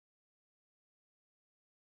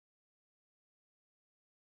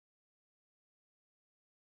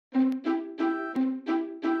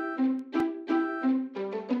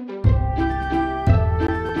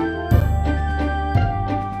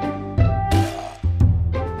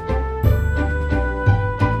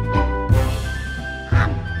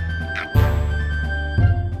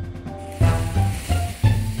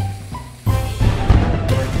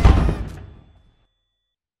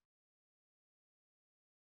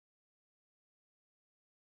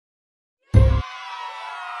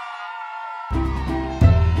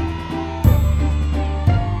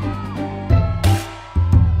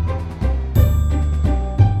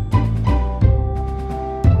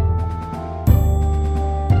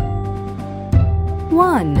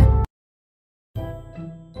1.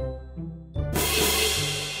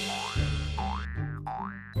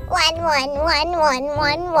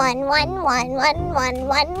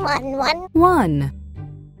 One.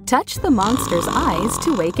 Touch the monster's eyes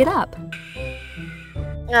to wake it up.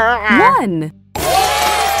 1.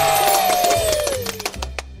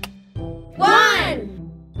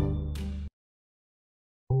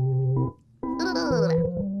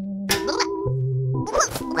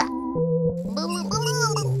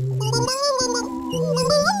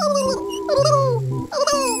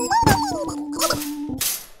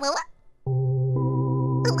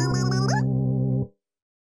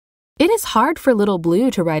 It is hard for Little Blue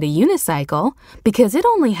to ride a unicycle because it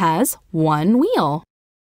only has one wheel.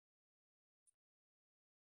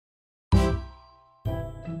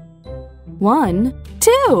 1,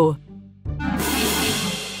 2.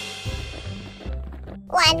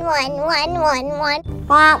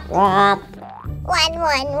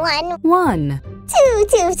 1.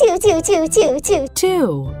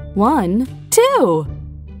 2. 1, 2.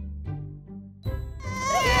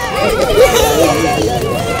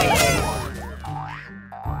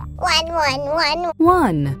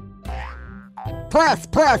 1. Plus.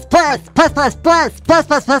 Plus.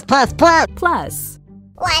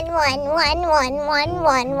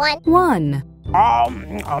 1.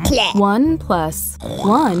 1 plus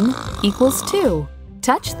 1 equals 2.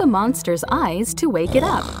 Touch the monster's eyes to wake it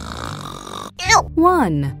up.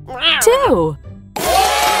 1, 2.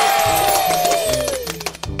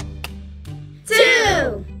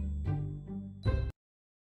 2.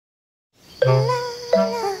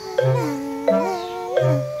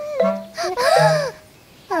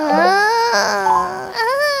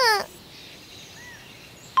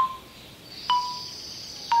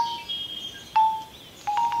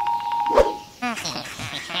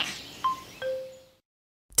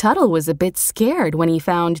 Tuttle was a bit scared when he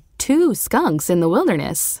found 2 skunks in the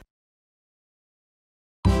wilderness.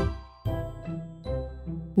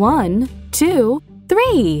 1, 2,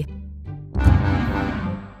 3.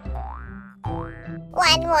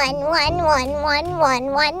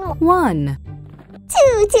 1. 2.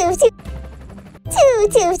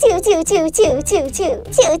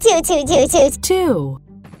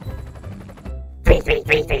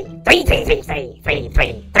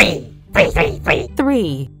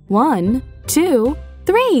 3. 1, 2,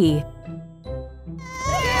 3.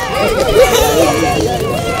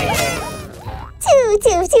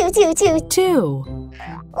 2.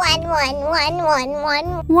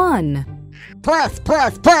 1. Plus.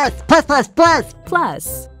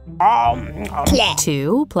 Plus.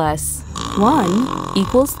 2 plus 1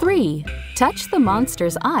 equals 3. Touch the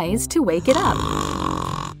monster's eyes to wake it up.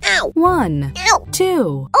 1,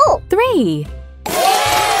 2, 3.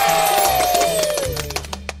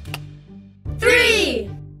 3.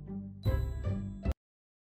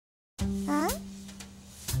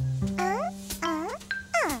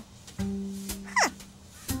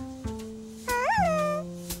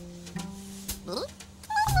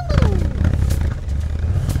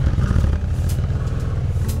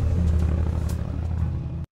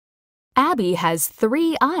 Abby has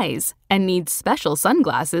 3 eyes and needs special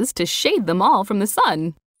sunglasses to shade them all from the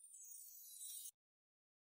sun.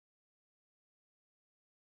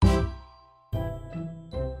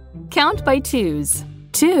 Count by twos.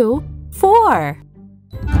 2, 4.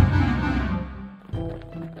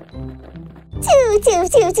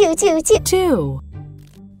 2.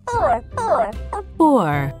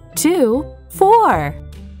 4. 2, 4.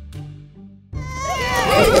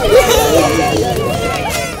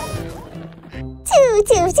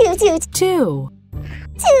 2.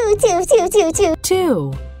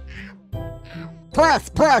 2. Plus.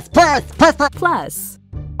 Plus.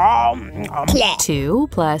 2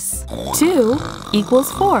 plus 2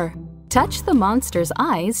 equals 4. Touch the monster's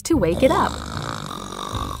eyes to wake it up.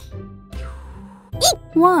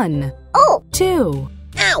 1, 2,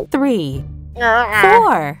 3,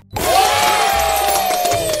 4.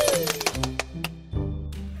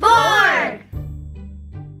 4.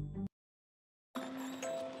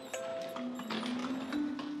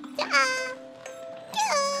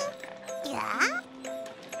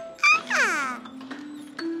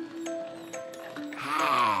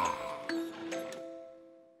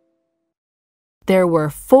 There were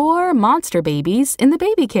 4 monster babies in the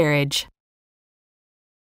baby carriage.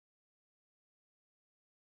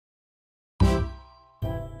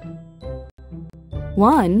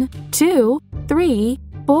 One, 2, 3,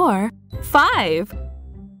 4, 5.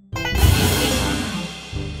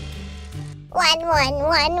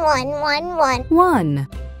 1.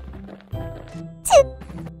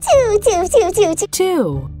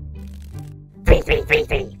 2.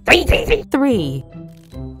 3.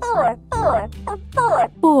 4, 4,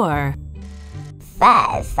 4. 4.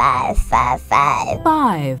 5, 5, 5, 5.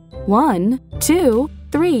 5. 1, 2,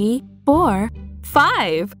 3, 4,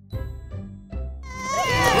 5.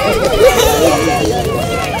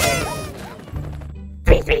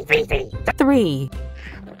 3.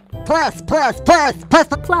 Plus.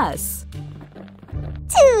 Plus.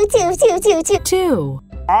 2, 2, 2, 2, 2. 2.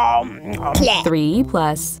 3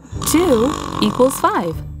 plus 2 equals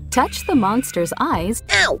 5. Touch the monster's eyes.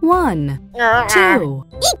 1, 2,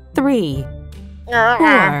 3,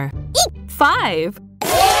 4, 5.